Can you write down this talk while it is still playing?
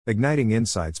Igniting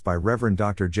Insights by Reverend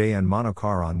Dr. J. N.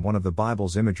 Manokaran. One of the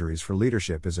Bible's imageries for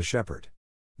leadership is a shepherd.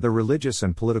 The religious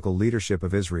and political leadership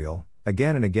of Israel,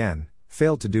 again and again,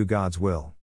 failed to do God's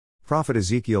will. Prophet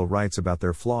Ezekiel writes about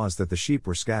their flaws that the sheep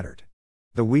were scattered.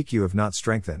 The weak you have not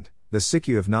strengthened, the sick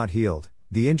you have not healed,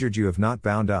 the injured you have not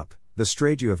bound up, the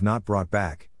strayed you have not brought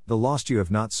back, the lost you have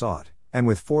not sought, and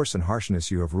with force and harshness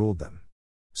you have ruled them.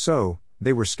 So,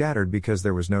 they were scattered because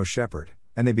there was no shepherd,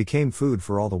 and they became food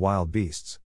for all the wild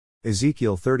beasts.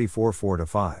 Ezekiel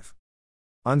 34:4-5.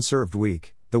 Unserved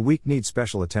weak, the weak need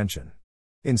special attention.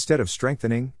 Instead of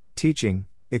strengthening, teaching,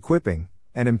 equipping,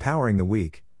 and empowering the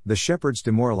weak, the shepherds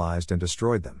demoralized and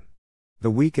destroyed them. The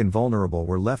weak and vulnerable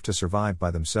were left to survive by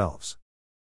themselves.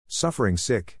 Suffering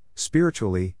sick,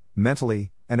 spiritually,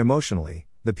 mentally, and emotionally,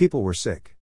 the people were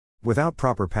sick. Without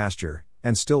proper pasture,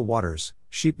 and still waters,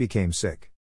 sheep became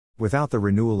sick. Without the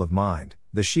renewal of mind,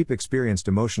 the sheep experienced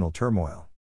emotional turmoil.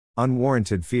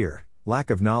 Unwarranted fear, lack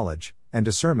of knowledge, and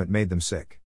discernment made them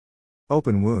sick.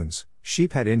 Open wounds,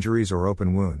 sheep had injuries or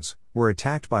open wounds, were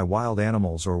attacked by wild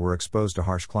animals or were exposed to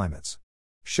harsh climates.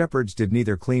 Shepherds did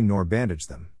neither clean nor bandage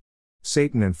them.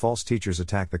 Satan and false teachers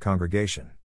attacked the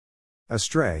congregation.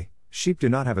 Astray, sheep do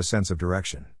not have a sense of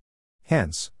direction.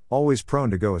 Hence, always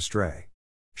prone to go astray.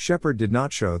 Shepherd did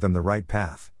not show them the right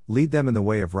path, lead them in the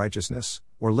way of righteousness,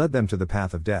 or led them to the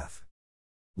path of death.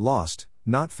 Lost,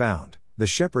 not found, the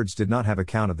shepherds did not have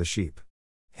account of the sheep.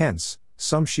 Hence,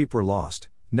 some sheep were lost,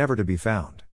 never to be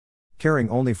found. Caring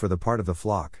only for the part of the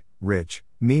flock, rich,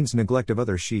 means neglect of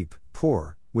other sheep,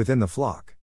 poor, within the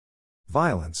flock.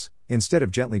 Violence, instead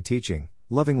of gently teaching,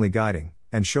 lovingly guiding,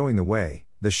 and showing the way,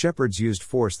 the shepherds used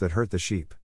force that hurt the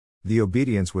sheep. The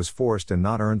obedience was forced and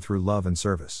not earned through love and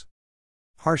service.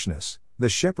 Harshness, the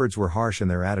shepherds were harsh in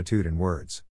their attitude and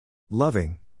words.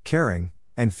 Loving, caring,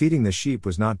 and feeding the sheep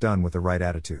was not done with the right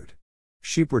attitude.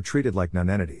 Sheep were treated like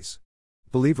nonentities.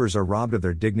 Believers are robbed of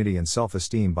their dignity and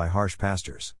self-esteem by harsh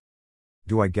pastors.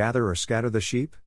 Do I gather or scatter the sheep?